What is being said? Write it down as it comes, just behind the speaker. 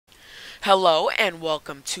Hello and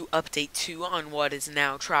welcome to Update 2 on what is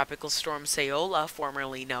now Tropical Storm Saola,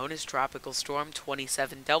 formerly known as Tropical Storm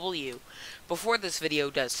 27W. Before this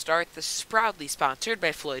video does start, this is proudly sponsored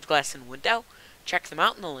by Floyd Glass and Window. Check them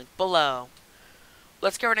out in the link below.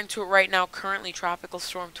 Let's get right into it right now. Currently, Tropical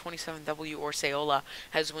Storm 27W or Saola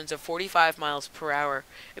has winds of 45 miles per hour,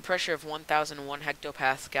 a pressure of 1,001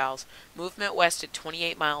 hectopascals, movement west at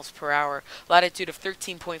 28 miles per hour, latitude of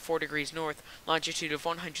 13.4 degrees north, longitude of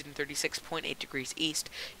 136.8 degrees east.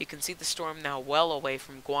 You can see the storm now well away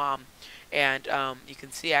from Guam, and you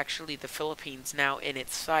can see actually the Philippines now in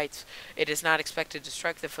its sights. It is not expected to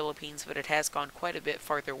strike the Philippines, but it has gone quite a bit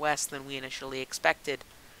farther west than we initially expected.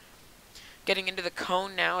 Getting into the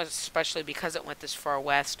cone now, especially because it went this far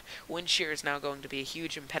west, wind shear is now going to be a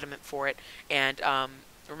huge impediment for it. And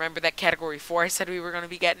remember that Category 4 I said we were going to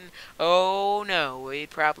be getting? Oh no, we'd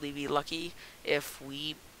probably be lucky if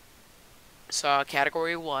we saw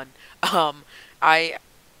Category 1. I'm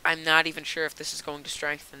not even sure if this is going to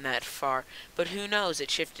strengthen that far, but who knows? It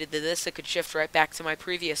shifted to this, it could shift right back to my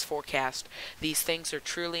previous forecast. These things are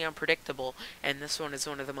truly unpredictable, and this one is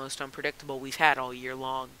one of the most unpredictable we've had all year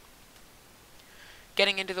long.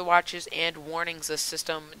 Getting into the watches and warnings, this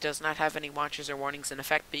system does not have any watches or warnings in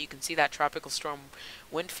effect, but you can see that tropical storm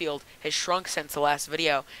wind field has shrunk since the last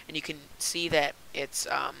video, and you can see that it's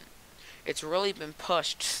really been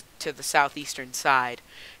pushed to the southeastern side.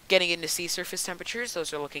 Getting into sea surface temperatures,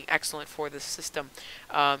 those are looking excellent for this system.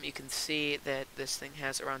 You can see that this thing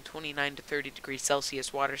has around 29 to 30 degrees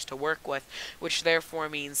Celsius waters to work with, which therefore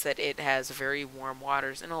means that it has very warm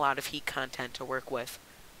waters and a lot of heat content to work with.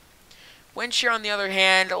 Wind shear, on the other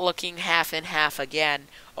hand, looking half and half again,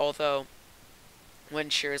 although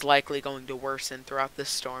wind shear is likely going to worsen throughout this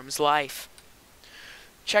storm's life.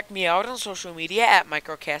 Check me out on social media at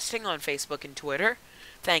Microcasting on Facebook and Twitter.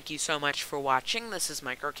 Thank you so much for watching. This is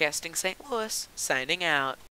Microcasting St. Louis, signing out.